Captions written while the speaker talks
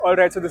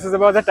Alright, so this is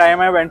about the time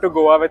I went to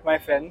Goa with my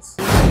friends.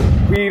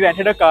 We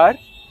rented a car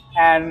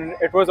and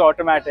it was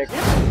automatic.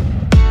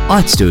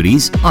 Odd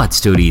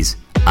Stories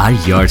are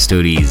your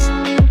stories.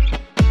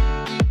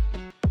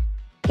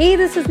 Hey,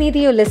 this is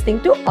Neeti. You're listening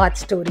to Odd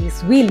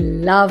Stories. We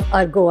love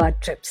our Goa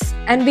trips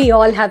and we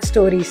all have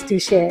stories to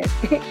share.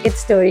 It's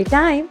story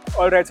time.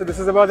 Alright, so this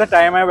is about the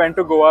time I went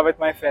to Goa with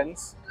my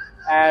friends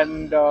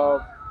and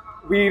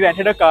we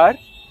rented a car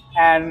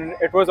and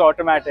it was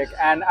automatic,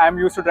 and I'm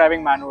used to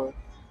driving manual.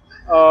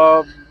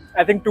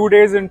 I think 2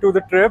 days into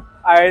the trip,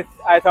 I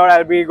thought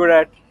I'll be good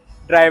at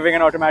driving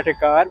an automatic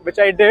car, which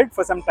I did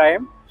for some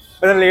time.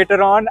 But then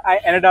later on, I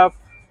ended up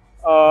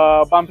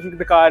bumping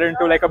the car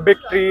into like a big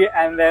tree,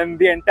 and then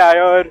the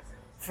entire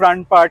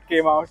front part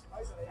came out,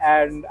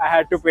 and I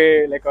had to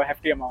pay like a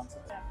hefty amount.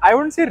 I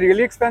wouldn't say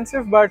really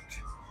expensive, but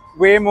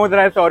way more than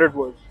I thought it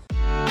would.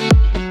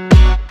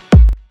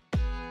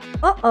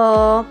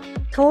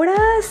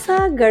 थोड़ा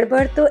सा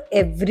गड़बड़ तो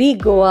every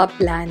Goa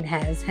plan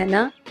has, है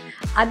ना?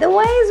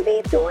 Otherwise,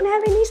 we don't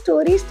have any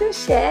stories to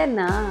share,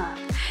 na.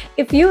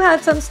 If you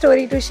have some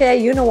story to share,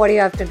 you know what you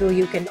have to do.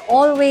 You can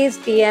always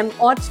DM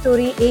Odd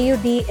Story,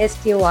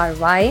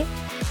 AUDSTORY.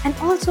 And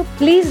also,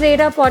 please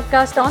rate our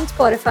podcast on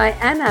Spotify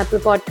and Apple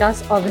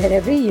Podcasts or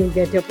wherever you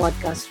get your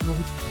podcast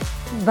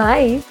from.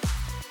 Bye.